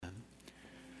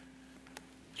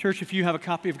Church, if you have a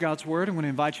copy of God's Word, I want to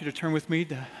invite you to turn with me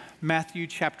to Matthew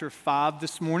chapter 5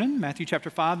 this morning. Matthew chapter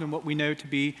 5 and what we know to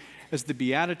be as the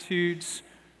Beatitudes,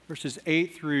 verses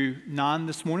 8 through 9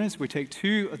 this morning. As we take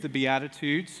two of the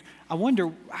Beatitudes, I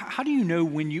wonder, how do you know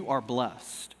when you are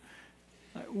blessed?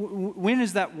 When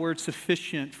is that word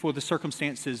sufficient for the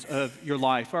circumstances of your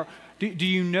life? Or do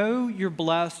you know you're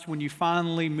blessed when you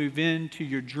finally move into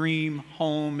your dream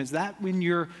home? Is that when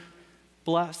you're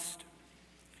blessed?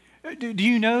 Do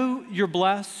you know you're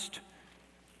blessed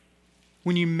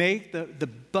when you make the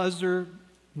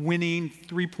buzzer-winning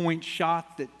three-point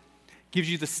shot that gives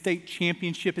you the state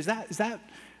championship? Is that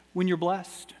when you're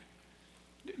blessed?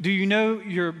 Do you know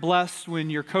you're blessed when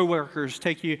your coworkers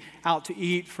take you out to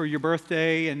eat for your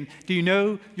birthday? And do you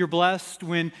know you're blessed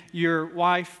when your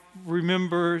wife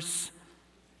remembers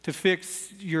to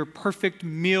fix your perfect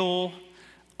meal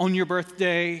on your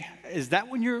birthday? Is that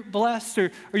when you're blessed?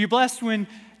 Or are you blessed when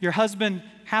your husband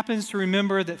happens to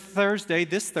remember that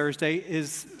this Thursday,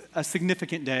 is a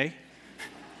significant day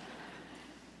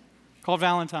called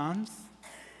Valentine's?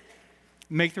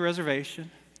 Make the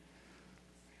reservation.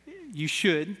 You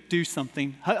should do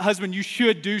something. Husband, you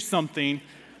should do something.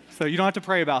 So you don't have to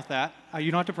pray about that. You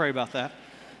don't have to pray about that.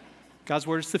 God's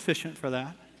word is sufficient for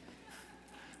that.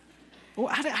 Well,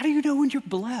 how do you know when you're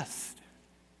blessed?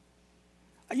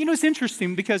 You know, it's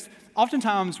interesting because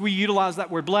oftentimes we utilize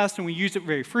that word blessed and we use it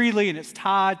very freely, and it's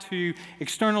tied to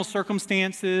external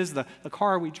circumstances, the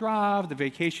car we drive, the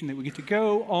vacation that we get to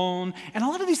go on. And a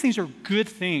lot of these things are good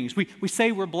things. We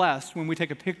say we're blessed when we take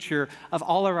a picture of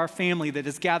all of our family that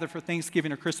is gathered for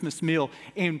Thanksgiving or Christmas meal,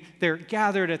 and they're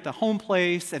gathered at the home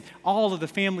place and all of the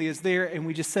family is there, and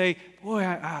we just say, boy,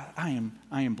 I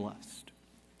am blessed.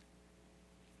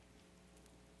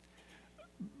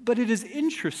 But it is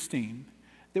interesting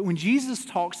that when Jesus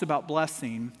talks about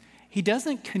blessing, he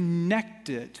doesn't connect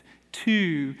it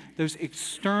to those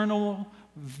external,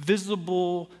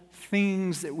 visible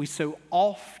things that we so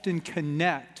often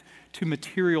connect to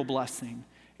material blessing.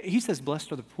 He says,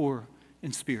 blessed are the poor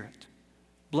in spirit.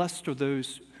 Blessed are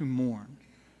those who mourn.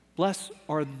 Blessed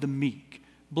are the meek.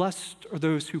 Blessed are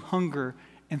those who hunger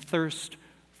and thirst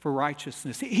for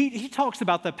righteousness. He talks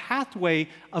about the pathway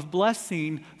of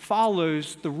blessing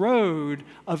follows the road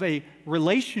of a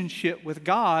relationship with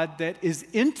God that is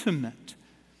intimate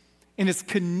and is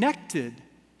connected.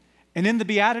 And in the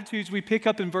Beatitudes, we pick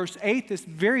up in verse 8 this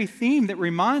very theme that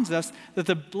reminds us that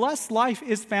the blessed life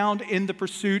is found in the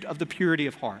pursuit of the purity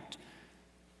of heart.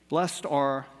 Blessed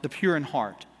are the pure in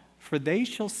heart, for they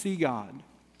shall see God.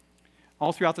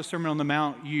 All throughout the Sermon on the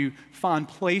Mount, you find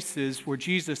places where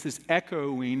Jesus is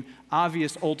echoing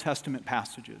obvious Old Testament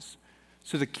passages.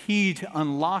 So the key to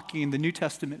unlocking the New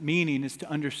Testament meaning is to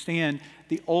understand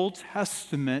the Old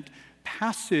Testament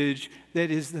passage that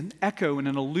is an echo and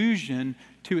an allusion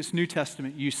to its New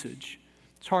Testament usage.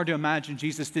 It's hard to imagine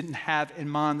Jesus didn't have in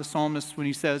mind the psalmist when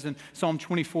he says in Psalm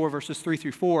 24, verses 3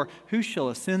 through 4, "Who shall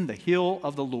ascend the hill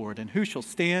of the Lord, and who shall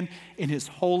stand in his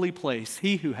holy place?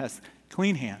 He who has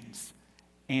clean hands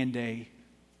and a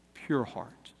pure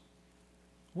heart."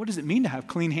 What does it mean to have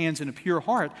clean hands and a pure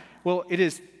heart? Well, it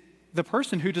is the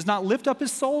person who does not lift up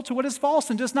his soul to what is false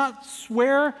and does not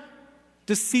swear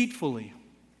deceitfully.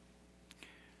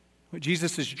 What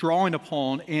Jesus is drawing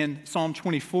upon in Psalm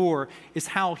 24 is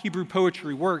how Hebrew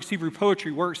poetry works. Hebrew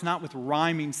poetry works not with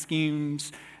rhyming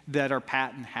schemes that are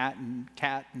pat and hat and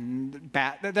cat and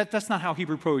bat. That's not how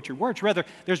Hebrew poetry works. Rather,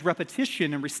 there's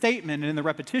repetition and restatement, and in the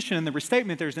repetition and the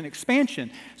restatement, there's an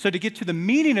expansion. So to get to the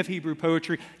meaning of Hebrew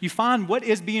poetry, you find what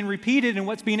is being repeated and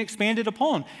what's being expanded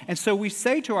upon. And so we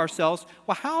say to ourselves,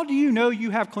 well, how do you know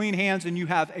you have clean hands and you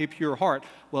have a pure heart?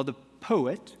 Well, the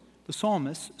poet, the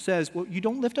psalmist, says, well, you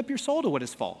don't lift up your soul to what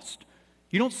is false.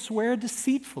 You don't swear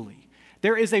deceitfully.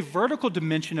 There is a vertical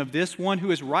dimension of this, one who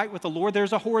is right with the Lord.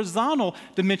 There's a horizontal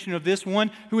dimension of this,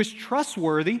 one who is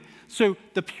trustworthy. So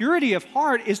the purity of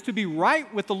heart is to be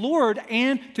right with the Lord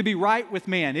and to be right with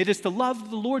man. It is to love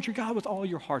the Lord your God with all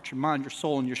your heart, your mind, your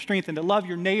soul, and your strength, and to love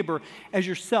your neighbor as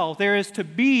yourself. There is to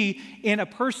be in a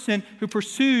person who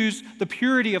pursues the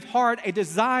purity of heart a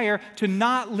desire to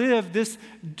not live this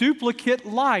duplicate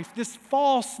life, this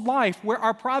false life where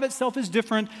our private self is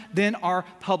different than our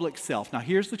public self. Now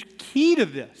here's the key to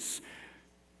this.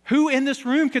 Who in this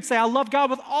room could say, I love God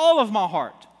with all of my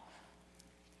heart?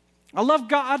 I love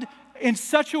God in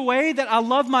such a way that I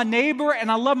love my neighbor,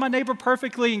 and I love my neighbor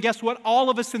perfectly, and guess what?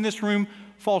 All of us in this room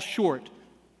fall short.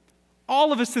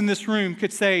 All of us in this room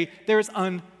could say there is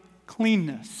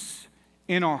uncleanness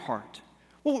in our heart.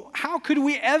 Well, how could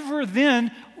we ever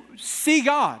then see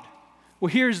God? Well,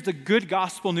 here's the good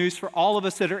gospel news for all of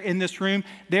us that are in this room.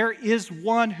 There is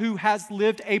one who has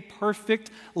lived a perfect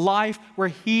life where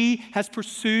he has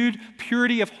pursued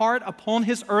purity of heart upon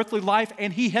his earthly life,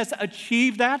 and he has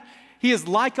achieved that. He is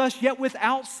like us, yet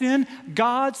without sin.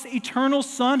 God's eternal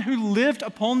Son who lived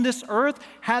upon this earth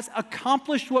has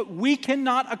accomplished what we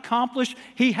cannot accomplish.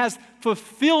 He has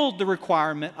fulfilled the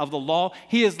requirement of the law.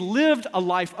 He has lived a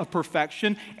life of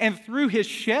perfection, and through his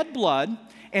shed blood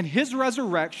and his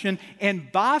resurrection, and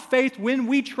by faith when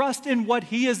we trust in what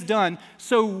he has done,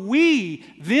 so we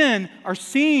then are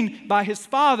seen by his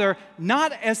Father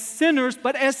not as sinners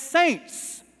but as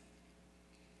saints.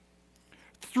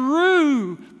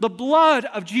 Through the blood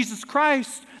of Jesus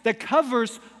Christ that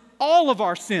covers all of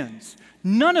our sins.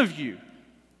 None of you.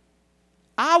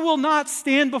 I will not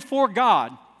stand before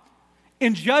God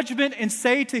in judgment and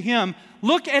say to him,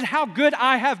 look at how good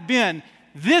I have been.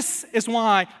 This is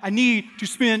why I need to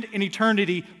spend an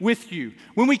eternity with you.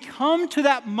 When we come to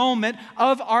that moment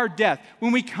of our death,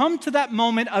 when we come to that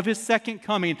moment of his second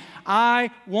coming,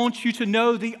 I want you to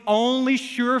know the only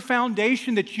sure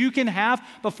foundation that you can have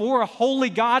before a holy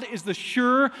God is the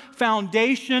sure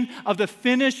foundation of the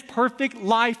finished, perfect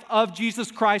life of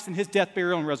Jesus Christ and his death,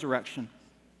 burial, and resurrection.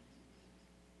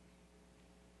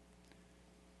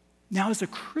 Now, as a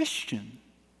Christian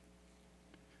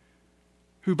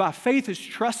who by faith is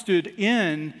trusted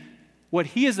in what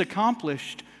he has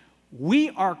accomplished, we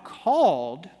are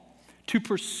called to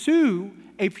pursue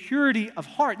a purity of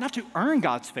heart, not to earn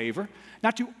God's favor,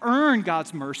 not to earn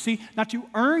God's mercy, not to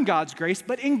earn God's grace,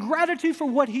 but in gratitude for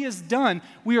what he has done,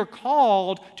 we are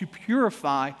called to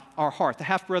purify our heart. The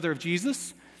half-brother of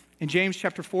Jesus in James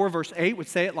chapter 4, verse 8 would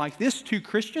say it like this: 2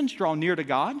 Christians, draw near to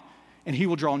God, and he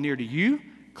will draw near to you.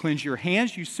 Cleanse your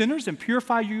hands, you sinners, and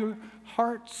purify your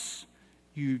hearts,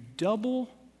 you double-minded.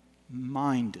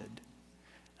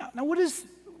 Now what is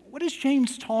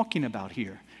James talking about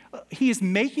here? He is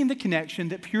making the connection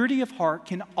that purity of heart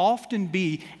can often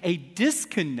be a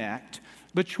disconnect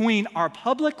between our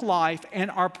public life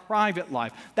and our private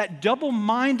life. That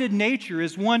double-minded nature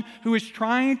is one who is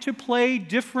trying to play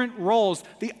different roles.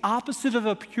 The opposite of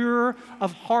a pure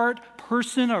of heart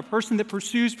person, or a person that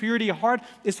pursues purity of heart,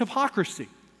 is hypocrisy.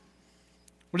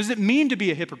 What does it mean to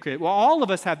be a hypocrite? Well, all of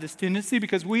us have this tendency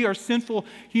because we are sinful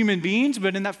human beings,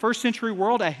 but in that first century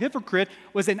world, a hypocrite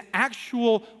was an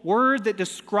actual word that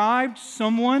described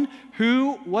someone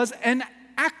who was an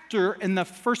actor in the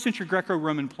first century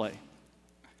Greco-Roman play.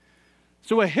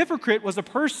 So a hypocrite was a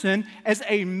person as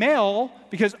a male,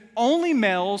 because only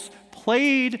males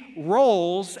played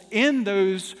roles in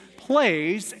those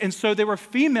plays, and so there were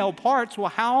female parts. Well,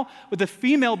 how would the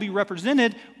female be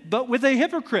represented but with a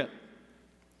hypocrite?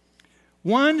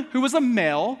 One who was a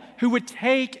male who would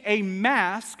take a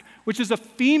mask, which is a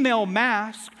female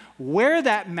mask, wear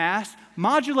that mask,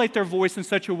 modulate their voice in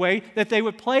such a way that they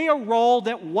would play a role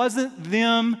that wasn't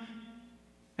them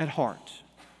at heart.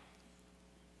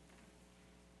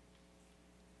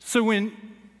 So when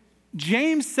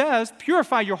James says,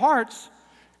 purify your hearts,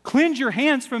 cleanse your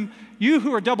hands from you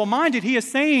who are double-minded, he is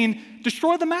saying,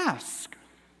 destroy the mask.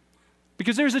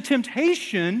 Because there's a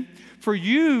temptation for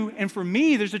you and for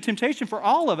me, there's a temptation for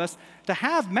all of us to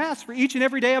have masks for each and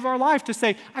every day of our life, to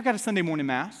say, I got a Sunday morning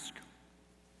mask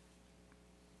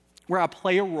where I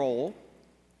play a role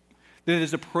that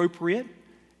is appropriate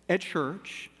at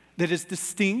church, that is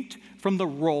distinct from the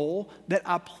role that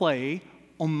I play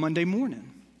on Monday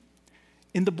morning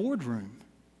in the boardroom.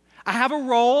 I have a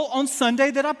role on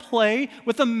Sunday that I play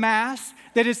with a mask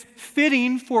that is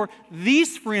fitting for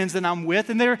these friends that I'm with,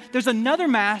 and there's another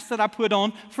mask that I put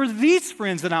on for these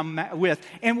friends that I'm with.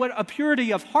 And what a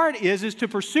purity of heart is to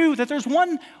pursue that there's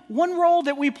one role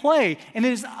that we play, and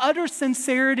it is utter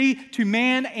sincerity to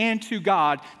man and to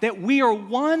God, that we are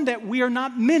one, that we are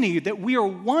not many, that we are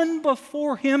one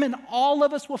before him, and all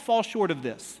of us will fall short of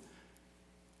this.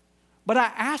 But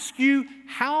I ask you,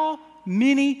 how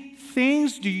many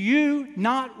things do you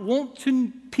not want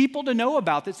people to know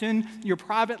about that's in your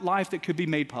private life that could be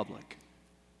made public?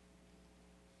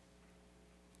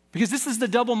 Because this is the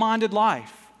double-minded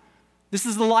life. This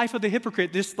is the life of the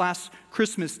hypocrite. This last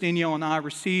Christmas, Danielle and I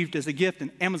received as a gift an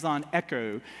Amazon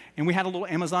Echo. And we had a little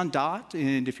Amazon Dot.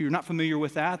 And if you're not familiar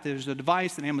with that, there's a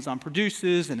device that Amazon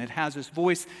produces, and it has this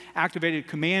voice-activated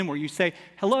command where you say,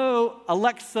 hello,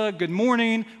 Alexa, good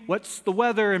morning. What's the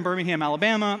weather in Birmingham,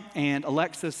 Alabama? And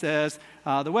Alexa says,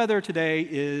 the weather today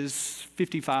is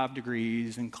 55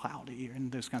 degrees and cloudy,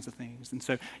 and those kinds of things. And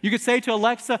so you could say to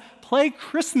Alexa, play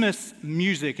Christmas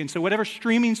music. And so whatever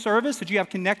streaming service that you have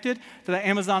connected to the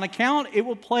Amazon account, it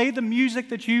will play the music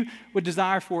that you would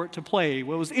desire for it to play.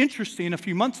 What was interesting a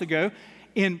few months ago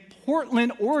in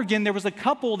Portland, Oregon, there was a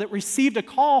couple that received a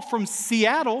call from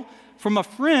Seattle from a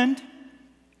friend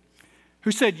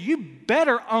who said, you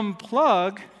better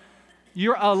unplug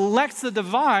your Alexa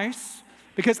device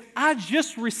because I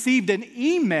just received an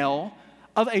email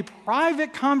of a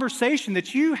private conversation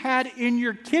that you had in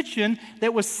your kitchen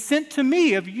that was sent to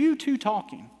me of you two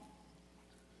talking.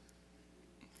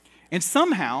 And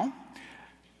somehow,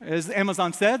 as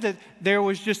Amazon said, that there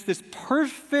was just this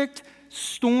perfect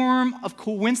storm of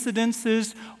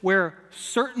coincidences where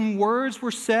certain words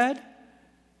were said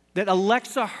that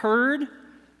Alexa heard.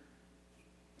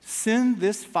 Send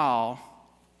this file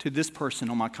to this person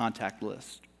on my contact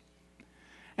list.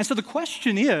 And so the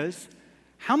question is,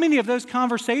 how many of those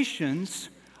conversations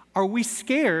are we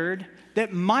scared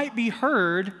that might be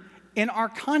heard in our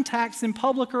contacts in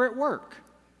public or at work?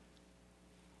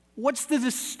 What's the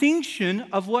distinction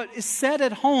of what is said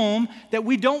at home that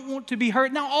we don't want to be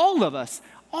heard? Now, all of us,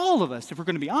 if we're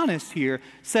going to be honest here,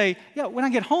 say, yeah, when I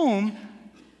get home,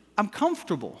 I'm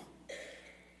comfortable.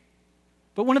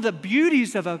 But one of the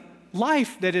beauties of a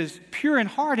life that is pure in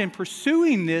heart and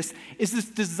pursuing this is this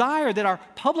desire that our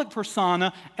public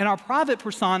persona and our private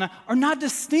persona are not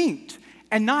distinct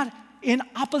and not in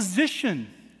opposition.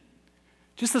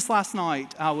 Just this last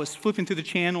night, I was flipping through the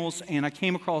channels and I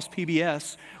came across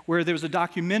PBS where there was a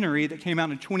documentary that came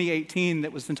out in 2018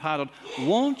 that was entitled,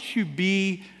 Won't You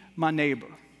Be My Neighbor?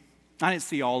 I didn't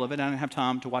see all of it. I didn't have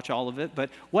time to watch all of it.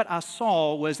 But what I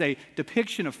saw was a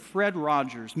depiction of Fred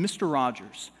Rogers, Mr.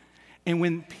 Rogers. And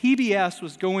when PBS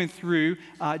was going through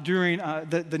during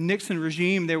the Nixon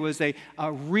regime, there was a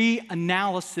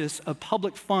reanalysis of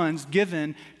public funds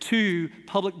given to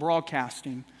public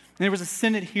broadcasting. And there was a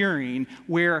Senate hearing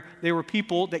where there were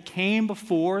people that came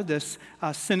before this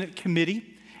Senate committee,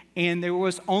 and there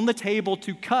was on the table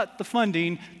to cut the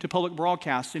funding to public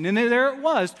broadcasting. And there it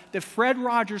was that Fred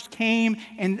Rogers came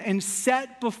and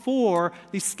sat before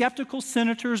these skeptical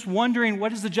senators wondering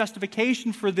what is the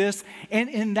justification for this. And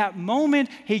in that moment,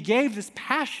 he gave this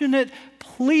passionate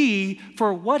plea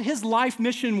for what his life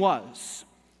mission was.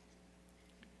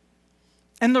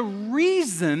 And the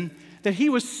reason that he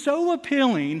was so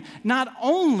appealing, not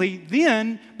only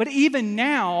then, but even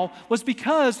now, was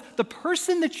because the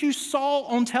person that you saw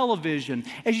on television,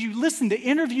 as you listened to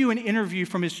interview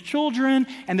from his children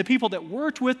and the people that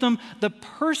worked with them, the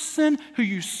person who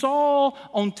you saw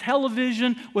on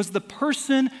television was the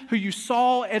person who you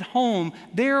saw at home.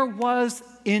 There was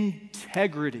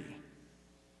integrity.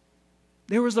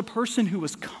 There was a person who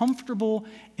was comfortable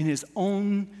in his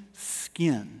own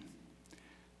skin.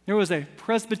 There was a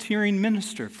Presbyterian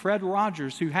minister, Fred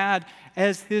Rogers, who had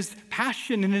as his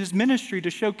passion in his ministry to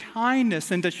show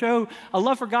kindness and to show a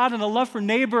love for God and a love for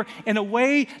neighbor in a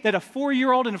way that a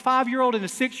 4-year-old and a 5-year-old and a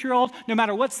 6-year-old, no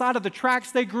matter what side of the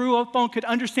tracks they grew up on, could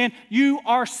understand you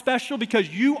are special because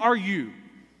you are you.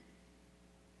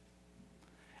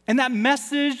 And that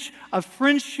message of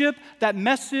friendship, that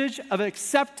message of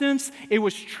acceptance, it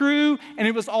was true and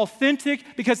it was authentic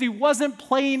because he wasn't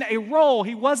playing a role.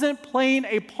 He wasn't playing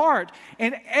a part.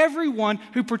 And everyone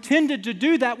who pretended to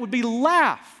do that would be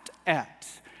laughed at,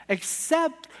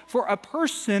 except for a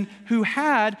person who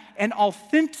had an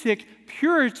authentic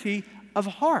purity of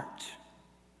heart.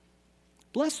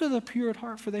 Blessed are the pure at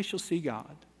heart, for they shall see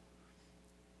God.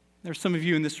 There's some of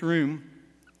you in this room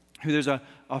who there's a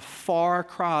far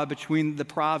cry between the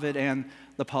private and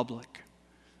the public.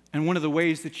 And one of the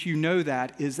ways that you know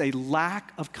that is a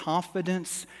lack of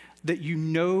confidence that you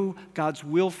know God's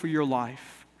will for your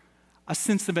life, a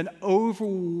sense of an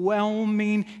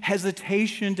overwhelming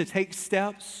hesitation to take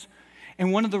steps.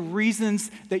 And one of the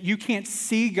reasons that you can't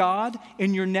see God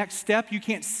in your next step, you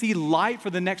can't see light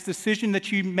for the next decision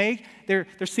that you make, there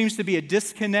seems to be a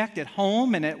disconnect at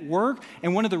home and at work.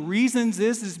 And one of the reasons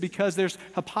is because there's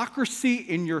hypocrisy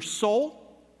in your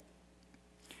soul,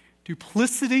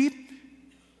 duplicity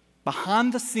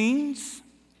behind the scenes.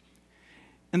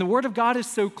 And the Word of God is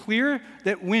so clear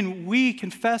that when we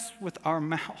confess with our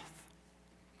mouth,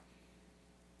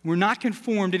 we're not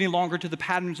conformed any longer to the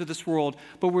patterns of this world,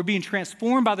 but we're being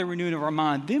transformed by the renewing of our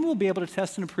mind. Then we'll be able to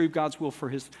test and approve God's will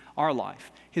for our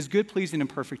life, His good, pleasing, and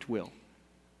perfect will.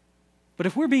 But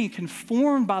if we're being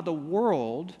conformed by the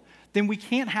world, then we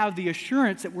can't have the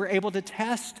assurance that we're able to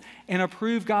test and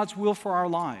approve God's will for our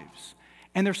lives.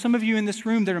 And there's some of you in this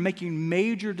room that are making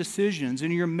major decisions,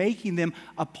 and you're making them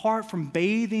apart from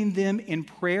bathing them in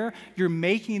prayer. You're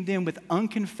making them with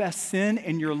unconfessed sin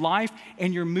in your life,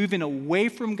 and you're moving away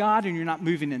from God, and you're not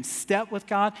moving in step with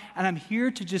God. And I'm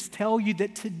here to just tell you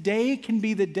that today can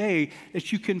be the day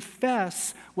that you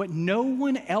confess what no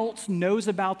one else knows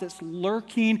about that's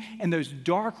lurking in those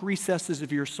dark recesses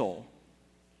of your soul.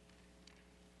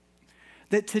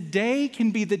 that today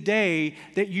can be the day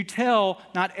that you tell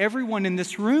not everyone in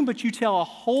this room, but you tell a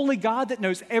holy God that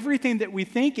knows everything that we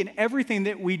think and everything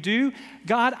that we do.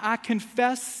 God, I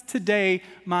confess today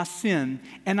my sin,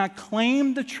 and I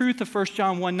claim the truth of 1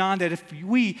 John 1:9 that if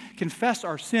we confess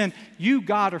our sin, you,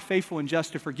 God, are faithful and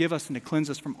just to forgive us and to cleanse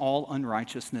us from all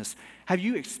unrighteousness. Have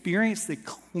you experienced the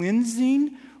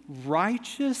cleansing,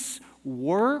 righteous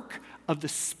work of the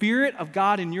Spirit of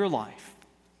God in your life?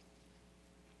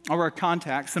 I wear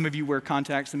contacts. Some of you wear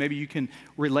contacts, and maybe you can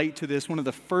relate to this. One of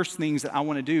the first things that I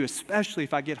want to do, especially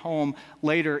if I get home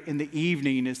later in the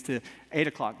evening, is to 8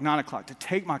 o'clock, 9 o'clock, to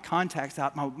take my contacts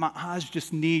out. My eyes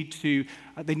just need to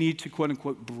quote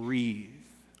unquote breathe.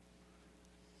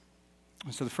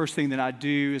 And so the first thing that I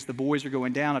do is the boys are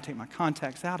going down, I take my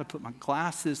contacts out, I put my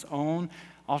glasses on.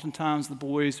 Oftentimes the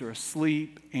boys are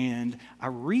asleep, and I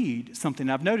read something.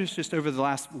 I've noticed just over the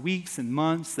last weeks and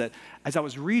months that as I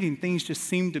was reading, things just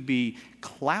seemed to be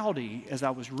cloudy as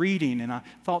I was reading. And I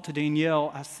thought to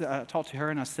Danielle, I talked to her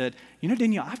and I said,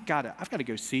 Danielle, I've got to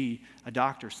go see a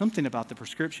doctor. Something about the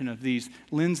prescription of these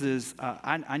lenses,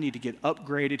 I need to get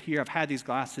upgraded here. I've had these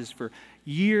glasses for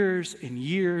years and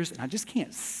years, and I just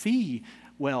can't see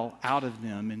well out of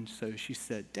them. And so she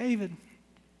said, David,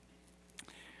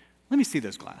 let me see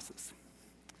those glasses.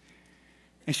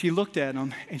 And she looked at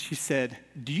them and she said,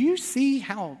 do you see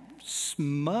how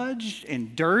smudged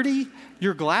and dirty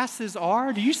your glasses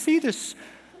are? Do you see this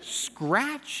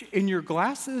scratch in your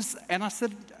glasses? And I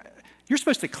said, you're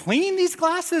supposed to clean these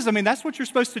glasses? I mean, that's what you're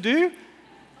supposed to do?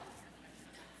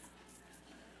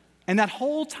 And that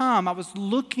whole time I was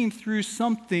looking through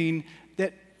something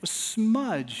that was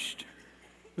smudged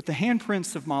with the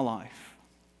handprints of my life.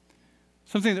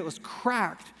 Something that was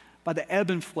cracked by the ebb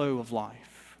and flow of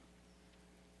life.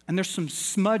 And there's some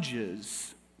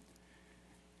smudges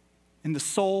in the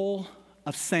soul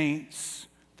of saints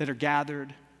that are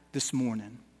gathered this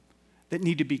morning that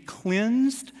need to be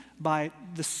cleansed by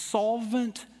the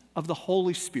solvent of the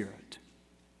Holy Spirit.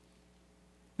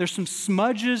 There's some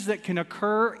smudges that can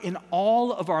occur in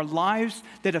all of our lives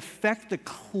that affect the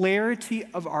clarity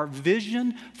of our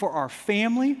vision for our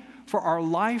family, for our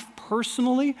life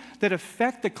personally, that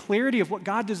affect the clarity of what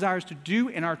God desires to do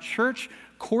in our church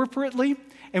corporately.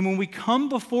 And when we come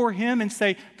before Him and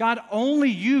say, God, only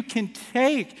you can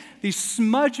take these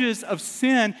smudges of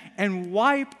sin and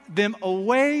wipe them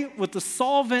away with the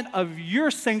solvent of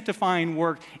your sanctifying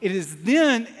work, it is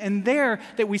then and there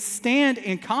that we stand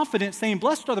in confidence saying,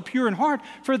 blessed are the pure in heart,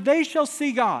 for they shall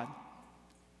see God.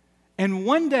 And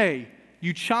one day,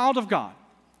 you child of God,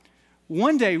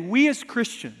 one day, we as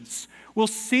Christians will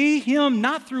see Him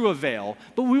not through a veil,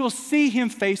 but we will see Him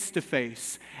face to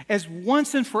face, as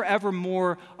once and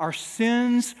forevermore our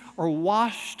sins are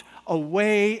washed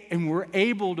away and we're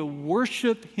able to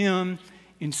worship Him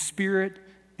in spirit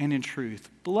and in truth.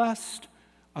 Blessed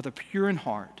are the pure in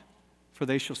heart, for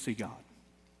they shall see God.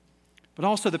 But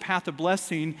also the path of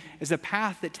blessing is a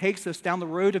path that takes us down the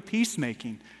road of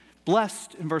peacemaking.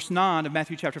 Blessed, in verse 9 of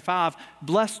Matthew chapter 5,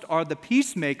 blessed are the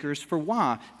peacemakers, for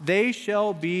why? They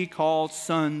shall be called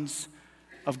sons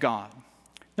of God.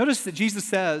 Notice that Jesus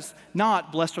says,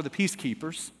 not blessed are the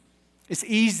peacekeepers. It's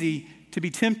easy to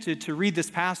be tempted to read this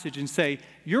passage and say,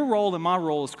 your role and my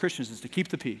role as Christians is to keep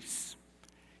the peace.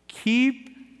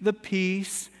 Keep the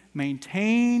peace,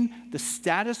 maintain the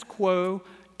status quo,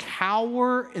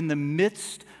 cower in the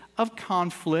midst of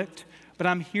conflict. But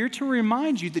I'm here to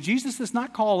remind you that Jesus is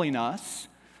not calling us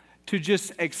to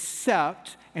just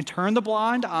accept and turn the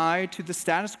blind eye to the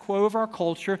status quo of our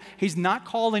culture. He's not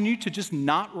calling you to just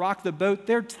not rock the boat.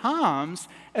 There are times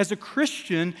as a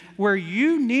Christian where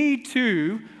you need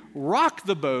to rock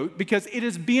the boat because it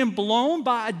is being blown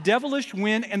by a devilish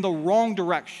wind in the wrong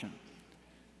direction.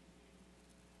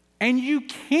 And you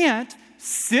can't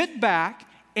sit back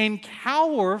and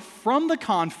cower from the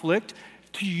conflict.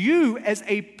 You as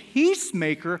a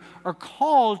peacemaker are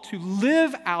called to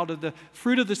live out of the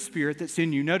fruit of the Spirit that's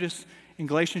in you. Notice in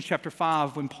Galatians chapter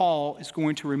 5 when Paul is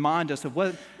going to remind us of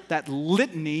what that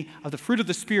litany of the fruit of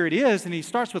the Spirit is, and he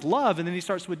starts with love, and then he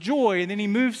starts with joy, and then he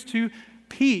moves to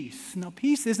peace. Now,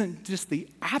 peace isn't just the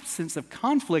absence of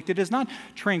conflict. It is not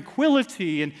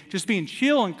tranquility and just being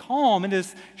chill and calm. It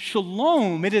is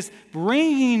shalom. It is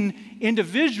bringing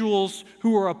individuals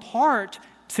who are apart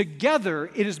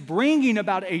together. It is bringing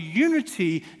about a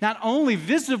unity, not only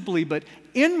visibly, but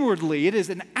inwardly. It is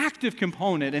an active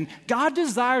component. And God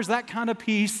desires that kind of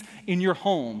peace in your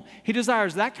home. He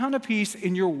desires that kind of peace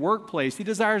in your workplace. He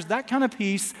desires that kind of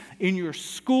peace in your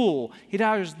school. He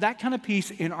desires that kind of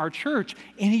peace in our church.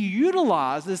 And He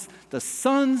utilizes the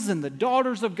sons and the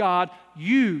daughters of God,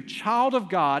 you, child of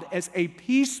God, as a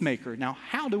peacemaker. Now,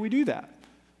 how do we do that?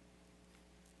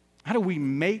 How do we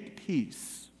make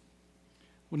peace?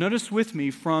 Well, notice with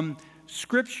me from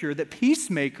Scripture that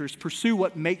peacemakers pursue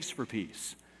what makes for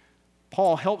peace.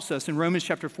 Paul helps us in Romans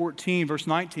chapter 14, verse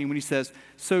 19, when he says,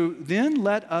 "So then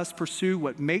let us pursue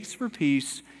what makes for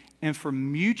peace and for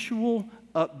mutual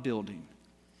upbuilding."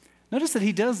 Notice that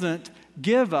he doesn't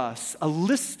give us a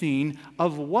listing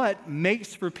of what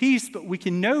makes for peace, but we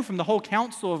can know from the whole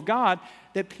counsel of God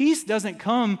that peace doesn't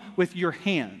come with your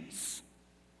hands.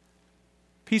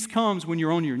 Peace comes when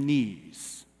you're on your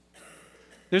knees.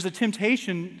 There's a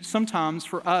temptation sometimes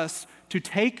for us to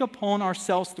take upon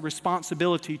ourselves the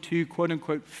responsibility to, quote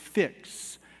unquote,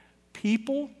 fix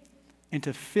people and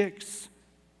to fix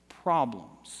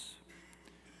problems.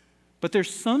 But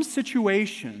there's some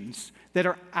situations that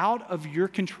are out of your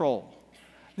control.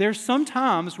 There's some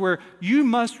times where you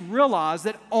must realize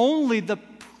that only the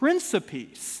Prince of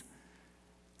Peace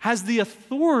has the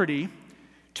authority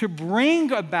to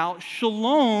bring about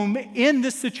shalom in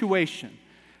this situation.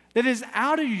 That is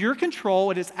out of your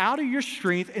control, it is out of your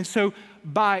strength. And so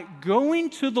by going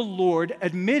to the Lord,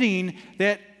 admitting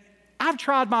that I've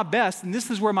tried my best and this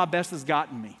is where my best has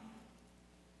gotten me.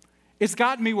 It's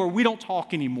gotten me where we don't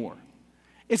talk anymore.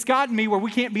 It's gotten me where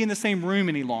we can't be in the same room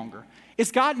any longer.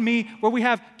 It's gotten me where we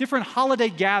have different holiday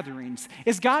gatherings.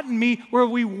 It's gotten me where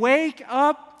we wake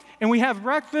up and we have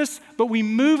breakfast, but we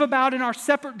move about in our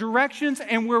separate directions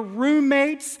and we're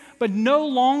roommates, but no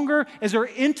longer is there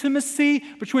intimacy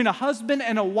between a husband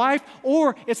and a wife,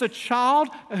 or it's a child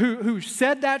who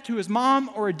said that to his mom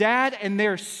or a dad and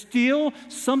there's still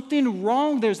something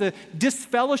wrong. There's a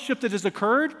disfellowship that has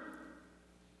occurred.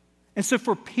 And so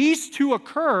for peace to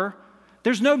occur,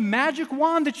 there's no magic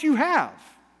wand that you have.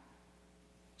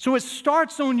 So it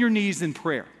starts on your knees in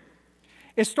prayer.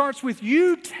 It starts with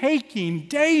you taking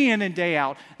day in and day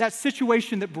out that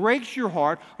situation that breaks your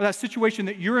heart or that situation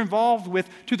that you're involved with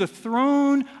to the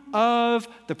throne of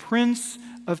the Prince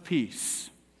of Peace.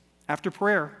 After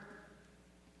prayer,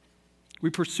 we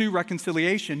pursue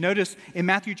reconciliation. Notice in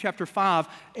Matthew chapter 5,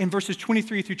 in verses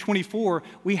 23 through 24,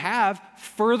 we have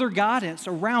further guidance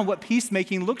around what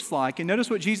peacemaking looks like. And notice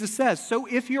what Jesus says. "So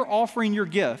if you're offering your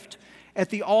gift at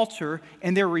the altar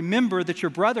and there remember that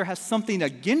your brother has something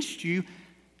against you,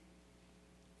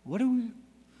 what are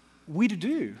we to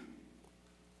do?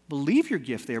 Well, leave your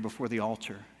gift there before the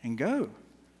altar and go.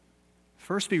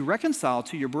 First be reconciled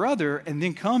to your brother and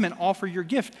then come and offer your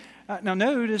gift." Now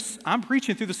notice, I'm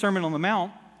preaching through the Sermon on the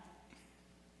Mount.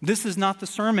 This is not the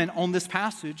sermon on this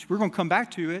passage. We're going to come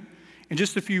back to it in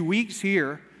just a few weeks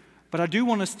here. But I do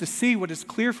want us to see what is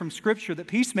clear from Scripture, that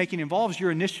peacemaking involves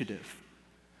your initiative.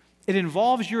 It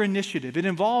involves your initiative. It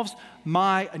involves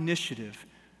my initiative.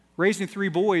 Raising 3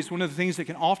 boys, one of the things that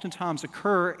can oftentimes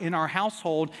occur in our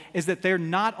household is that they're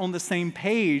not on the same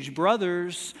page.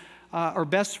 Brothers are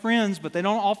best friends, but they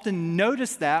don't often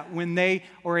notice that when they,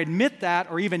 or admit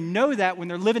that, or even know that when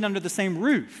they're living under the same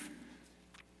roof.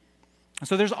 And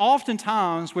so there's often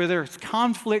times where there's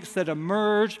conflicts that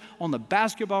emerge on the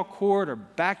basketball court or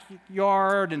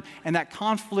backyard, and that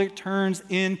conflict turns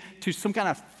into some kind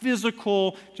of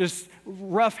physical, just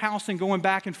roughhousing going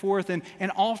back and forth. And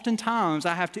oftentimes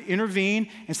I have to intervene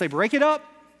and say, break it up.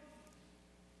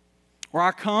 Or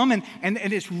I come and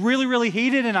it's really, really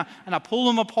heated and I pull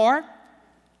them apart.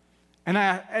 And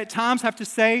I at times have to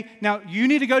say, now you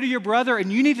need to go to your brother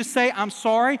and you need to say, I'm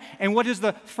sorry. And what is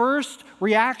the first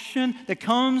reaction that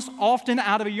comes often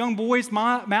out of a young boy's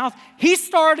mouth? He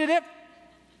started it.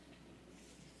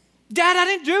 Dad, I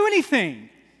didn't do anything.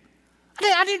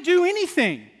 I didn't do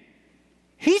anything.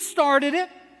 He started it.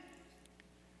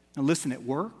 Now listen, at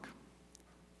work,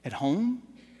 at home,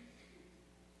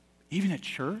 even at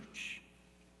church,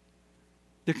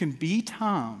 there can be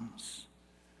times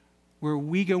where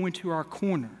we go into our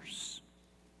corners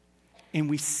and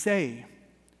we say,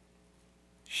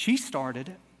 she started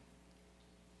it.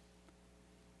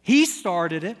 He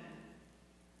started it.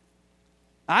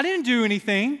 I didn't do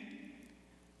anything.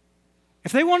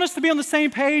 If they want us to be on the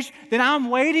same page, then I'm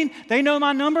waiting. They know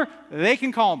my number. They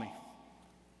can call me.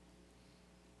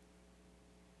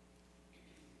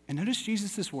 And notice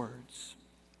Jesus' words.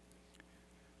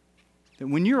 That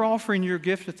when you're offering your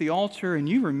gift at the altar and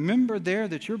you remember there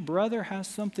that your brother has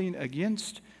something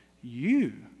against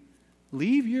you,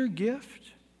 leave your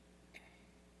gift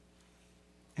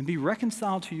and be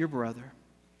reconciled to your brother.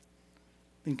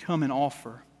 Then come and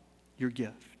offer your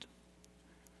gift.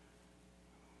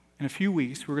 In a few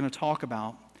weeks, we're going to talk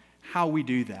about how we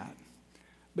do that.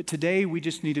 But today, we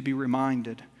just need to be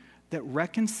reminded that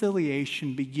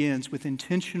reconciliation begins with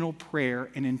intentional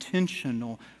prayer and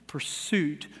intentional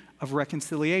pursuit of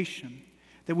reconciliation.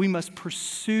 that we must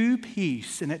pursue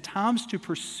peace. And at times, to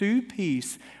pursue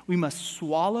peace, we must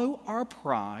swallow our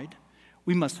pride,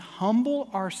 we must humble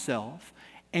ourselves,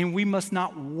 and we must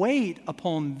not wait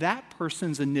upon that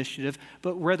person's initiative,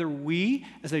 but rather we,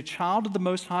 as a child of the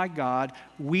Most High God,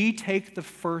 we take the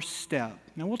first step.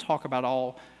 Now, we'll talk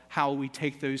about how we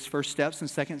take those first steps and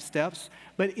second steps,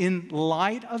 but in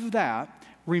light of that,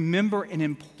 remember an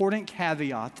important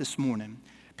caveat this morning.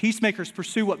 Peacemakers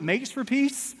pursue what makes for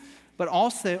peace, but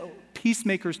also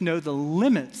peacemakers know the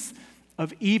limits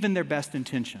of even their best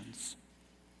intentions.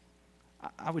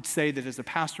 I would say that as a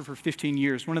pastor for 15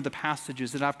 years, one of the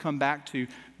passages that I've come back to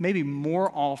maybe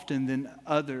more often than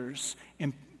others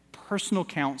in personal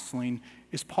counseling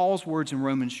is Paul's words in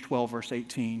Romans 12, verse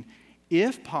 18.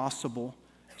 If possible,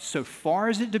 so far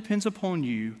as it depends upon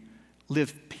you,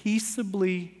 live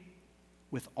peaceably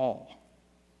with all.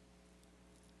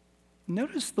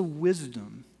 Notice the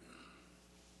wisdom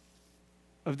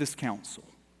of this counsel.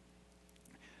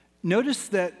 Notice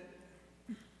that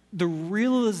the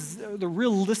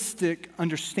realistic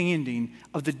understanding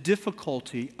of the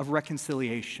difficulty of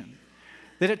reconciliation.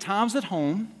 That at times at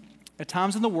home, at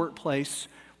times in the workplace,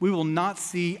 we will not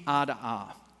see eye to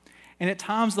eye. And at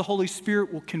times the Holy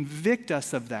Spirit will convict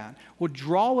us of that, will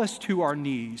draw us to our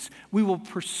knees. We will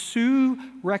pursue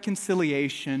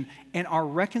reconciliation, and our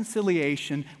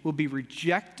reconciliation will be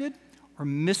rejected or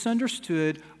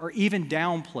misunderstood or even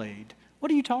downplayed. What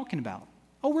are you talking about?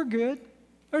 Oh, we're good.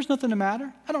 There's nothing the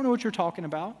matter. I don't know what you're talking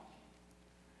about.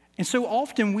 And so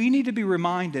often we need to be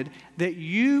reminded that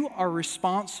you are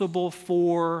responsible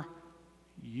for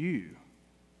you.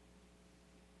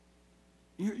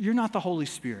 You're not the Holy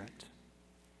Spirit.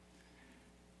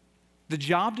 The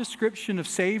job description of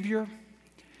Savior,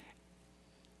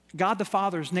 God the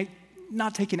Father is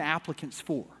not taking applicants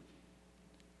for.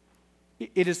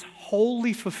 It is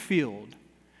wholly fulfilled,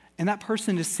 and that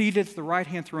person is seated at the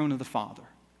right-hand throne of the Father.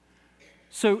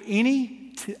 So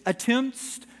any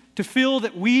attempts to feel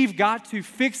that we've got to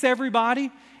fix everybody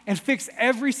and fix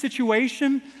every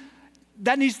situation,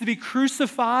 that needs to be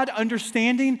crucified,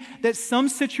 understanding that some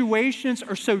situations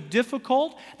are so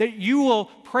difficult that you will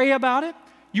pray about it,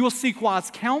 you will seek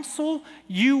wise counsel,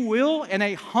 you will, in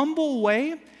a humble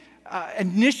way,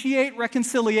 initiate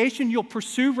reconciliation, you'll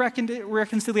pursue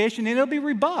reconciliation, and it'll be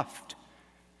rebuffed.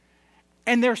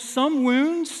 And there's some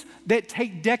wounds that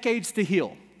take decades to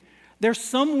heal. There's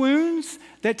some wounds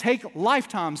that take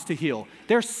lifetimes to heal.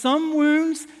 There's some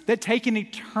wounds that take an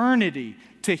eternity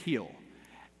to heal.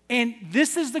 And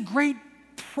this is the great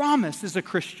promise as a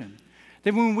Christian,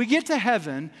 that when we get to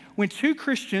heaven, when two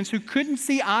Christians who couldn't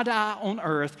see eye to eye on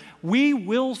earth, we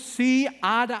will see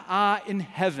eye to eye in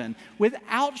heaven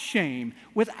without shame,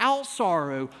 without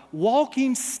sorrow,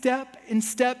 walking step in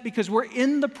step because we're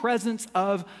in the presence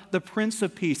of the Prince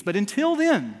of Peace. But until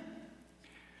then,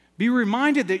 be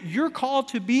reminded that you're called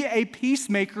to be a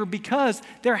peacemaker because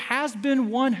there has been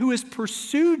one who has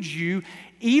pursued you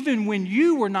even when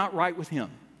you were not right with him.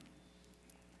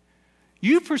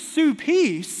 You pursue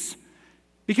peace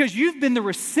because you've been the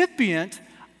recipient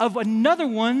of another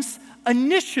one's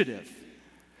initiative.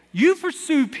 You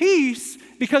pursue peace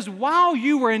because while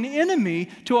you were an enemy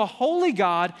to a holy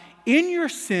God in your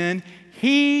sin,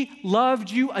 He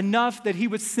loved you enough that He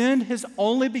would send His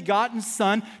only begotten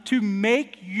Son to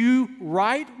make you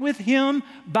right with Him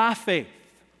by faith.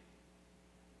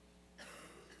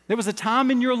 There was a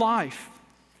time in your life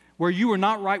where you were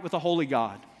not right with a holy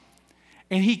God.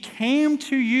 And He came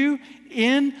to you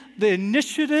in the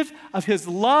initiative of His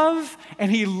love, and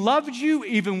He loved you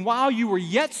even while you were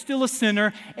yet still a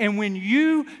sinner. And when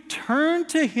you turned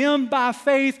to Him by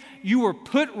faith, you were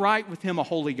put right with Him, a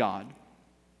holy God.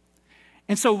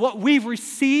 And so what we've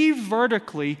received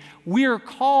vertically, we are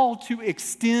called to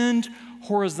extend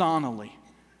horizontally.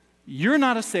 You're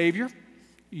not a Savior.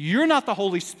 You're not the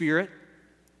Holy Spirit.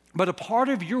 But a part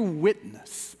of your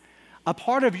witness, a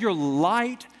part of your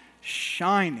light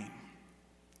shining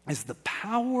is the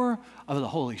power of the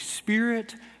Holy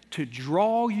Spirit to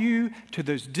draw you to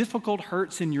those difficult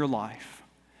hurts in your life.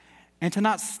 And to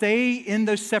not stay in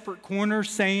those separate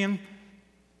corners saying,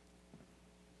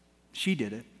 she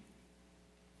did it.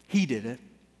 He did it.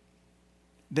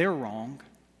 They're wrong.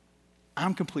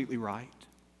 I'm completely right.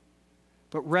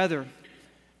 But rather,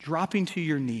 dropping to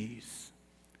your knees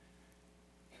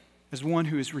as one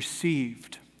who has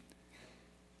received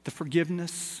the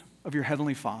forgiveness of your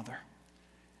Heavenly Father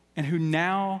and who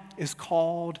now is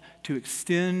called to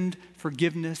extend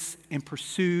forgiveness and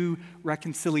pursue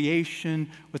reconciliation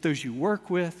with those you work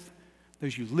with,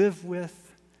 those you live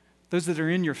with, those that are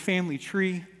in your family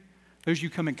tree, those you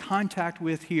come in contact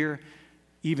with here,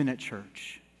 even at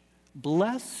church.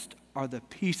 Blessed are the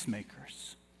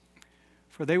peacemakers,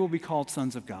 for they will be called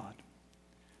sons of God.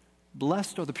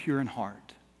 Blessed are the pure in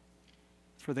heart,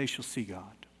 for they shall see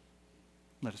God.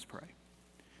 Let us pray.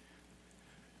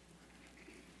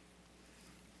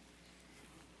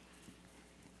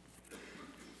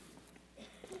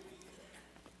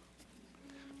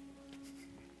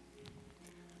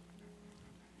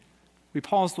 We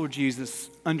pause, Lord Jesus,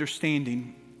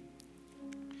 understanding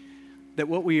that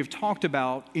what we have talked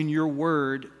about in your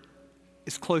word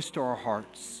is close to our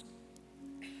hearts.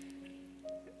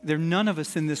 There are none of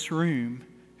us in this room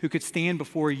who could stand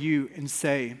before you and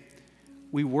say,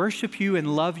 we worship you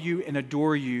and love you and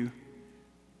adore you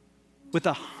with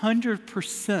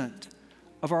 100%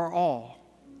 of our all.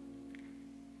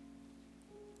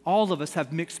 All of us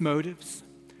have mixed motives.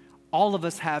 All of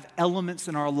us have elements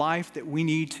in our life that we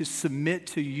need to submit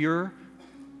to your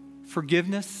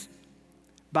forgiveness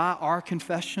by our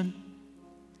confession.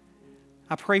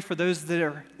 I pray for those that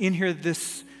are in here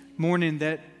this morning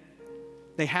that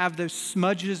they have those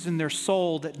smudges in their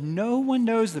soul that no one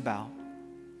knows about.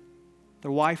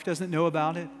 Their wife doesn't know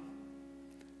about it.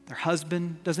 Their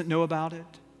husband doesn't know about it.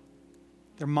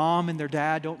 Their mom and their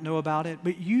dad don't know about it,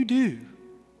 but you do.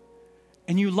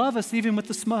 And you love us even with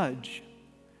the smudge.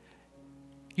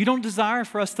 You don't desire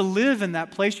for us to live in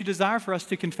that place. You desire for us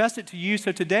to confess it to you.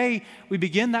 So today, we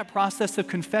begin that process of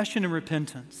confession and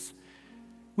repentance.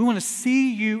 We want to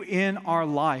see you in our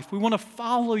life. We want to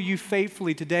follow you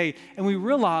faithfully today. And we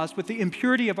realize with the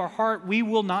impurity of our heart, we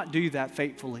will not do that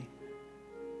faithfully.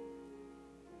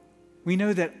 We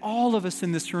know that all of us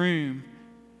in this room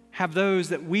have those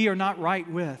that we are not right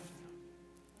with.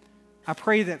 I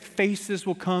pray that faces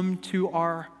will come to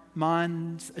our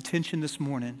mind's attention this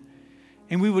morning.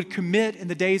 And we would commit in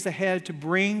the days ahead to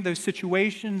bring those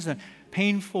situations and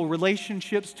painful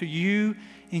relationships to you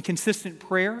in consistent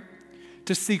prayer,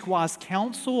 to seek wise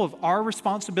counsel of our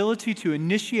responsibility to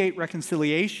initiate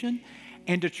reconciliation,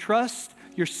 and to trust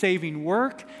your saving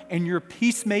work and your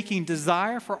peacemaking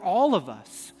desire for all of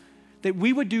us, that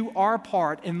we would do our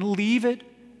part and leave it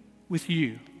with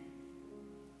you.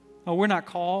 Oh, we're not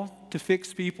called to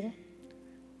fix people.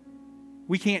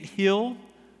 We can't heal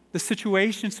the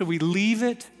situation, so we leave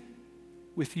it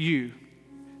with you,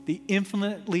 the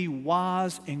infinitely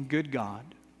wise and good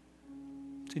God.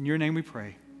 It's in your name we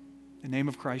pray. In the name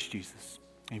of Christ Jesus,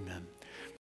 amen.